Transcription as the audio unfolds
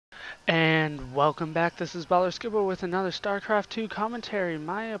And welcome back, this is ballerscuba with another Starcraft 2 commentary.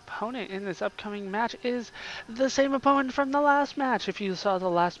 My opponent in this upcoming match is the same opponent from the last match. If you saw the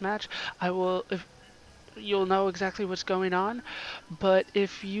last match, you'll know exactly what's going on. But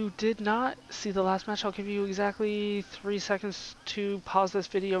if you did not see the last match, I'll give you exactly 3 seconds to pause this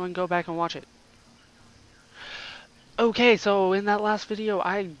video and go back and watch it. Okay, so in that last video,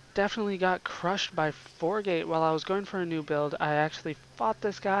 I definitely got crushed by 4-gate while I was going for a new build. I actually fought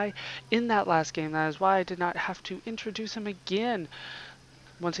this guy in that last game. That is why I did not have to introduce him again.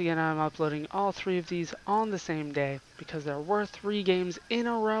 Once again, I'm uploading all 3 of these on the same day because there were 3 games in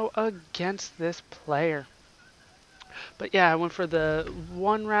a row against this player. But yeah, I went for the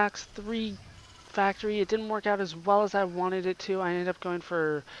 1 racks, 3 factory. It didn't work out as well as I wanted it to. I ended up going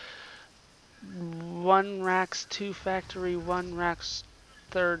for 1 racks 2 factory, 1 racks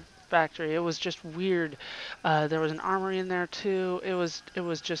 3rd factory. It was just weird. There was an armory in there too. It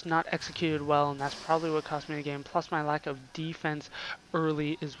was just not executed well, and that's probably what cost me the game. Plus my lack of defense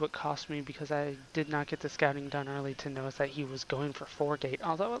early is what cost me because I did not get the scouting done early to notice that he was going for 4-gate.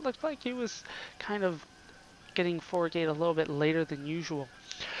 Although it looked like he was kind of getting 4-gate a little bit later than usual.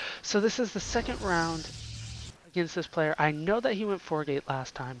 So this is the second round against this player. I know that he went 4-gate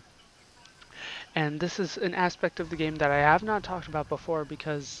last time. And this is an aspect of the game that I have not talked about before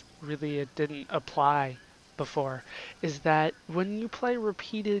because really it didn't apply before, is that when you play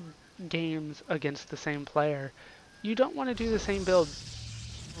repeated games against the same player, you don't want to do the same build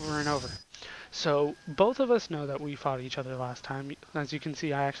over and over. So both of us know that we fought each other last time. As you can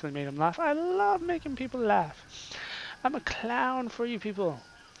see, I actually made him laugh. I love making people laugh. I'm a clown for you people.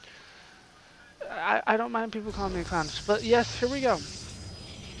 I don't mind people calling me a clown. But yes, here we go.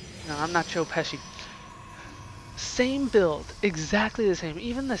 No, I'm not Joe Pesci. Same build, exactly the same,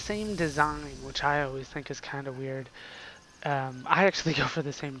 even the same design, which I always think is kind of weird. I actually go for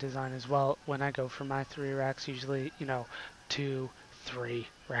the same design as well when I go for my 3 racks, usually, 2, 3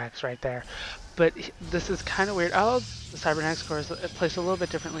 racks right there. But this is kind of weird. Oh, the cybernetic score is placed a little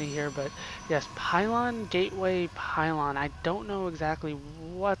bit differently here, but yes, pylon, gateway, pylon. I don't know exactly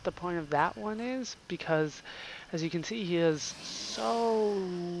what the point of that one is because, as you can see, he is so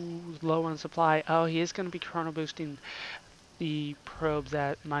low on supply. Oh, he is going to be chrono boosting the probes.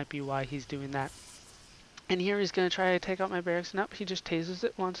 That might be why he's doing that. And here he's going to try to take out my barracks. Nope, he just tases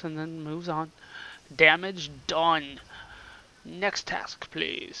it once and then moves on. Damage done. Next task,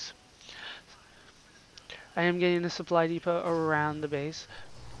 please. I am getting a supply depot around the base.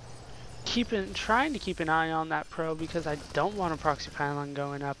 Trying to keep an eye on that probe because I don't want a proxy pylon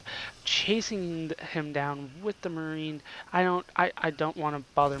going up. Chasing him down with the marine. I don't want to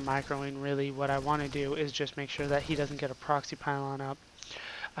bother microing really. What I want to do is just make sure that he doesn't get a proxy pylon up.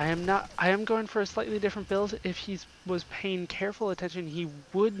 I am going for a slightly different build. If he was paying careful attention, he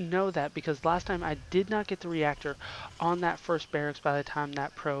would know that because last time I did not get the reactor on that first barracks by the time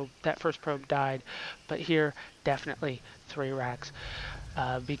that first probe died. But here, definitely 3 racks.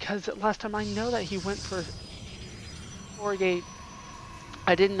 Because last time I know that he went for 4-gate.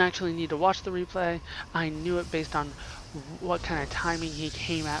 I didn't actually need to watch the replay. I knew it based on what kind of timing he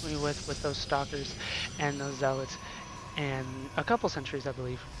came at me with those stalkers and those zealots. And a couple centuries, I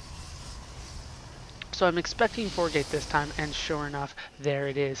believe. So I'm expecting 4-gate this time, and sure enough, there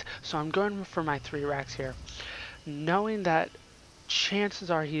it is. So I'm going for my 3 racks here, knowing that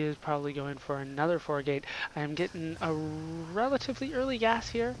chances are he is probably going for another 4-gate. I am getting a relatively early gas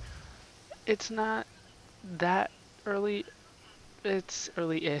here. It's not that early. It's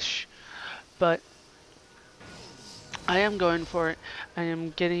early-ish, but I am going for it. I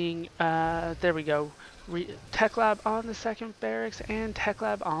am getting, there we go. Tech lab on the 2nd barracks and tech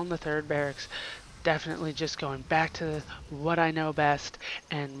lab on the 3rd barracks. Definitely just going back to what I know best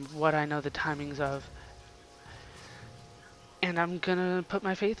and what I know the timings of. And I'm gonna put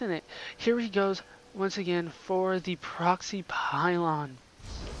my faith in it. Here he goes once again for the proxy pylon.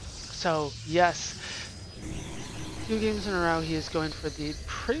 So yes, 2 games in a row he is going for the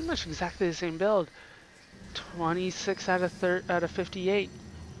pretty much exactly the same build. 26 out of 58.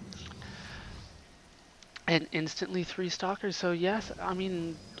 And instantly 3 stalkers, so yes, I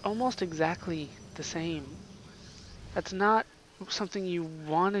mean, almost exactly the same. That's not something you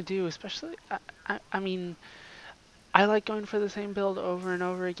want to do, especially, I mean, I like going for the same build over and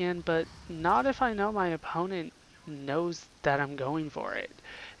over again, but not if I know my opponent knows that I'm going for it.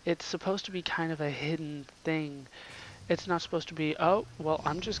 It's supposed to be kind of a hidden thing. It's not supposed to be, oh, well,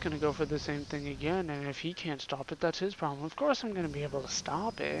 I'm just going to go for the same thing again, and if he can't stop it, that's his problem. Of course I'm going to be able to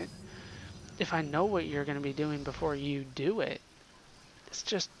stop it. If I know what you're going to be doing before you do it. It's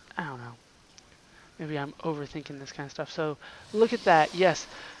just, I don't know. Maybe I'm overthinking this kind of stuff. So look at that. Yes,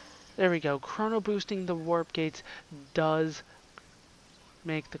 There we go. Chrono boosting the warp gates does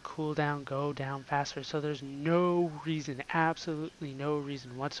make the cooldown go down faster. So there's no reason, absolutely no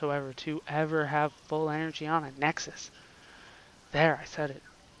reason whatsoever to ever have full energy on a Nexus. There, I said it.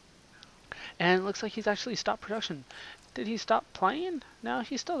 And it looks like he's actually stopped production. Did he stop playing? No,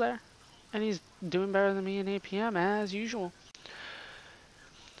 he's still there. And he's doing better than me in APM as usual.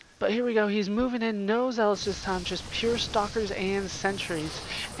 But here we go, he's moving in, no zealots this time, just pure stalkers and sentries.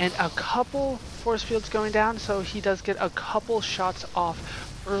 And a couple force fields going down, so he does get a couple shots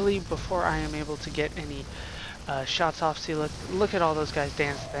off early before I am able to get any shots off. See, look at all those guys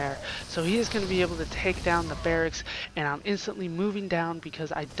dance there. So he is going to be able to take down the barracks, and I'm instantly moving down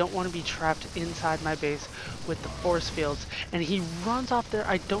because I don't want to be trapped inside my base with the force fields. And he runs off there.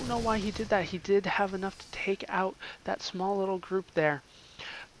 I don't know why he did that. He did have enough to take out that small little group there.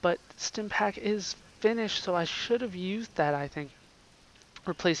 But stim pack is finished, so I should have used that, I think,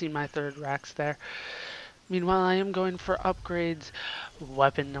 replacing my third racks there. Meanwhile, I am going for upgrades,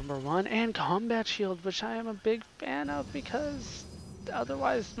 weapon number 1 and combat shield, which I am a big fan of because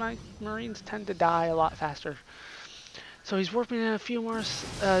otherwise my Marines tend to die a lot faster. So he's warping in a few more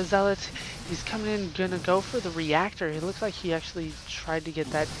zealots. He's coming in, gonna go for the reactor. It looks like he actually tried to get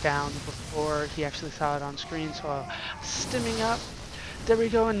that down before he actually saw it on screen, so stimming up. There we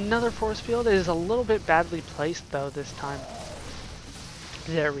go, another force field. It is a little bit badly placed though this time.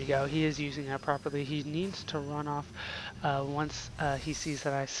 There we go, he is using that properly. He needs to run off once he sees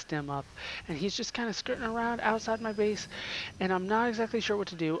that I stim up. And he's just kind of skirting around outside my base, and I'm not exactly sure what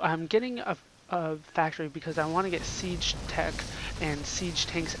to do. I'm getting a factory because I want to get siege tech and siege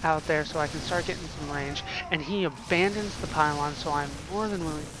tanks out there so I can start getting some range. And he abandons the pylon, so I'm more than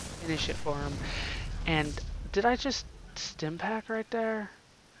willing to finish it for him. And did I just stim pack right there?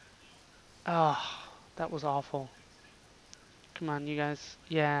 Oh, that was awful. Come on, you guys.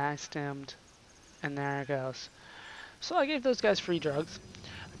 Yeah, I stemmed. And there it goes. So I gave those guys free drugs.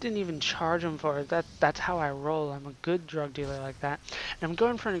 I didn't even charge them for it. That's how I roll. I'm a good drug dealer like that. And I'm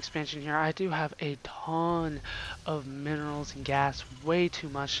going for an expansion here. I do have a ton of minerals and gas. Way too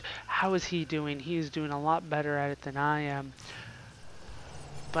much. How is he doing? He is doing a lot better at it than I am.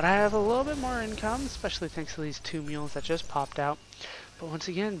 But I have a little bit more income, especially thanks to these 2 mules that just popped out. But once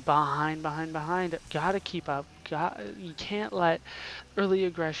again, behind. Gotta keep up. You can't let early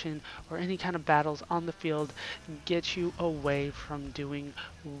aggression or any kind of battles on the field get you away from doing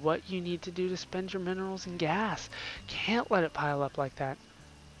what you need to do to spend your minerals and gas. Can't let it pile up like that.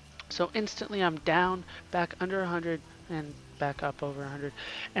 So instantly I'm down, back under 100, and back up over 100.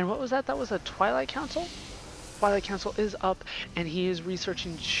 And what was that? That was a Twilight Council? Twilight Council is up, and he is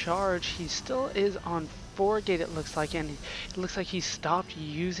researching charge. He still is on 4 gate, it looks like, and it looks like he stopped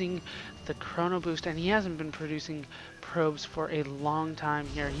using the chrono boost, and he hasn't been producing probes for a long time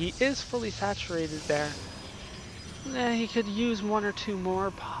here. He is fully saturated there. He could use 1 or 2 more,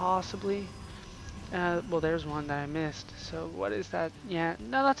 possibly. Well, there's one that I missed. So what is that? Yeah,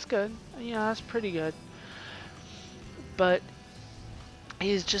 no, that's good. Yeah, that's pretty good. But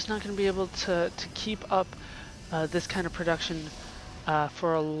he's just not going to be able to keep up this kind of production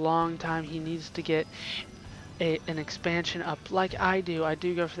for a long time. He needs to get an expansion up like I do. I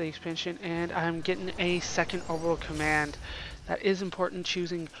do go for the expansion, and I'm getting a second orbital command. That is important,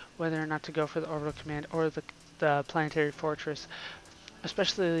 choosing whether or not to go for the orbital command or the planetary fortress,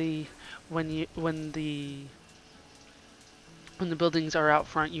 especially when the buildings are out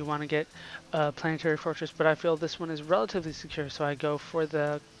front. You want to get a planetary fortress, but I feel this one is relatively secure, so I go for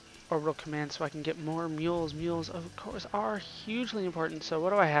the orbital command so I can get more mules. Mules, of course, are hugely important. So what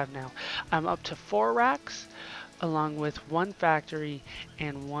do I have now? I'm up to 4 racks, along with 1 factory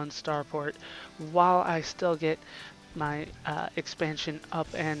and 1 starport, while I still get my expansion up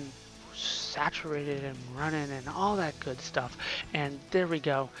and saturated and running and all that good stuff. And there we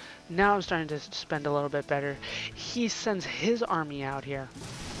go. Now I'm starting to spend a little bit better. He sends his army out here,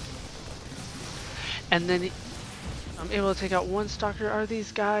 and then I'm able to take out 1 stalker. Are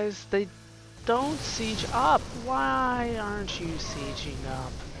these guys? They don't siege up. Why aren't you sieging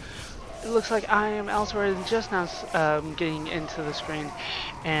up? It looks like I am elsewhere than just now getting into the screen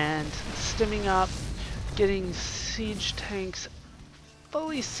and stimming up, getting siege tanks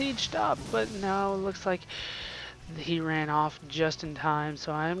fully sieged up, but no, it looks like he ran off just in time,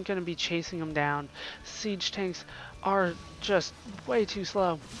 so I'm going to be chasing him down. Siege tanks are just way too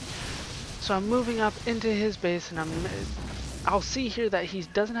slow. So I'm moving up into his base, and I'll see here that he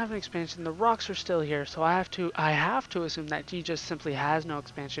doesn't have an expansion. The rocks are still here, so I have to assume that he just simply has no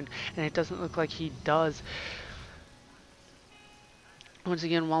expansion, and it doesn't look like he does. Once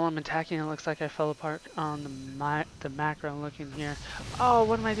again, while I'm attacking, it looks like I fell apart on the macro looking here. Oh,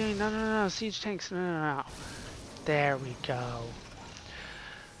 what am I doing? No, no, no, no, siege tanks, no, no, no. There we go.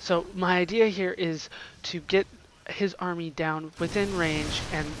 So my idea here is to get his army down within range,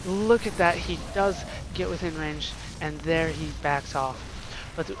 and look at that, he does get within range, and there he backs off.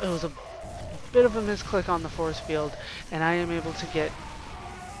 But it was a bit of a misclick on the force field, and I am able to get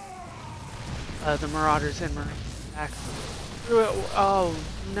the Marauders and Marines back through it. Oh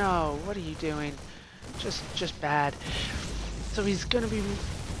no, what are you doing? Just bad. So he's gonna be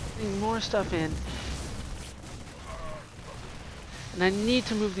putting more stuff in. And I need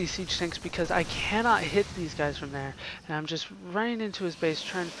to move these siege tanks because I cannot hit these guys from there. And I'm just running into his base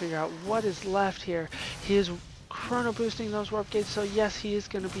trying to figure out what is left here. He is chrono boosting those warp gates, so yes, he is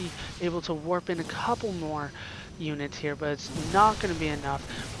going to be able to warp in a couple more units here, but it's not going to be enough.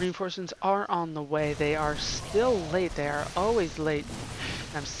 Reinforcements are on the way. They are still late. They are always late.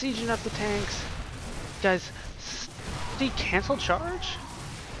 And I'm sieging up the tanks. Guys, did he cancel charge?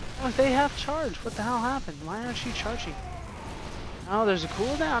 Oh, they have charge. What the hell happened? Why aren't you charging? Oh, there's a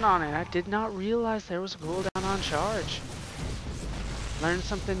cooldown on it. I did not realize there was a cooldown on charge. Learn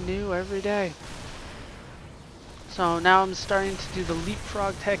something new every day. So now I'm starting to do the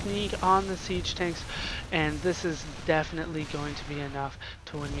leapfrog technique on the siege tanks, and this is definitely going to be enough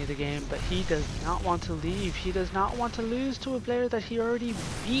to win me the game, but he does not want to leave. He does not want to lose to a player that he already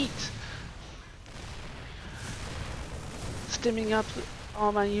beat. Stimming up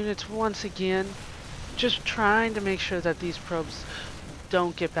all my units once again. Just trying to make sure that these probes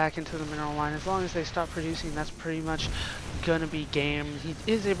don't get back into the mineral line. As long as they stop producing, that's pretty much gonna be game. He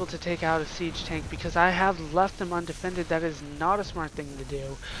is able to take out a siege tank because I have left them undefended. That is not a smart thing to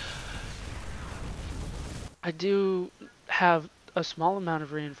do. I do have a small amount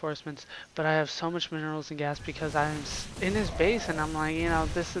of reinforcements, but I have so much minerals and gas because I'm in his base, and I'm like, you know,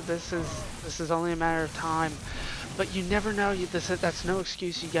 this is only a matter of time. But you never know. That's no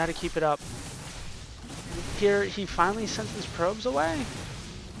excuse. You got to keep it up. Here, he finally sent his probes away.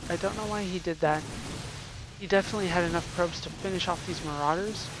 I don't know why he did that. He definitely had enough probes to finish off these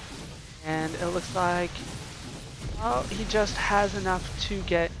Marauders. And it looks like, well, he just has enough to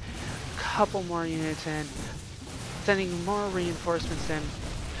get a couple more units in. Sending more reinforcements in.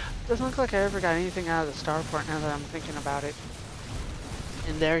 Doesn't look like I ever got anything out of the starport now that I'm thinking about it.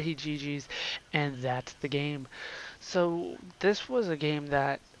 And there he GG's, and that's the game. So this was a game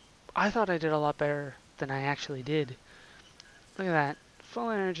that I thought I did a lot better than I actually did. Look at that. Full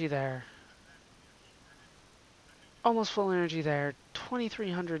energy there. Almost full energy there.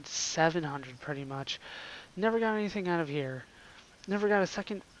 2300, 700 pretty much. Never got anything out of here. Never got a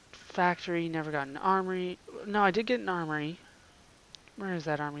second factory. Never got an armory. No, I did get an armory. Where is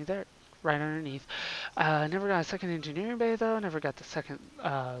that armory? There. Right underneath. Never got a second engineering bay though. Never got the second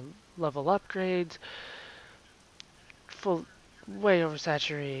level upgrades. Full, way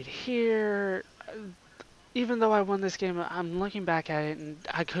oversaturated here. Even though I won this game, I'm looking back at it and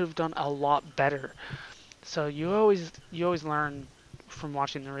I could have done a lot better. So you always learn from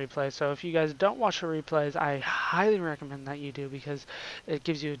watching the replay. So if you guys don't watch the replays, I highly recommend that you do because it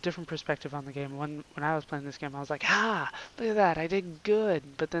gives you a different perspective on the game. When I was playing this game, I was like, ah, look at that, I did good.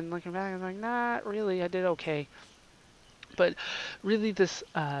 But then looking back, I'm like, not really, I did okay. But really, this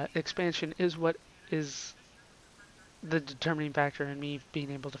expansion is what is the determining factor in me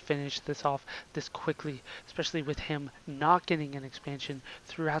being able to finish this off this quickly, especially with him not getting an expansion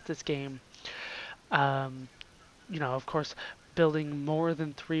throughout this game. You know, of course, building more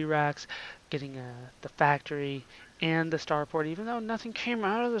than 3 racks, getting the factory and the starport, even though nothing came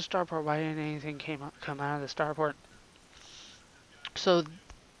out of the starport. Why didn't anything come out of the starport? So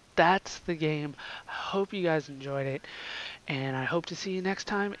that's the game. I hope you guys enjoyed it, and I hope to see you next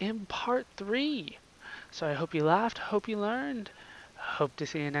time in part 3. So I hope you laughed, hope you learned, hope to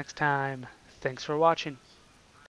see you next time. Thanks for watching.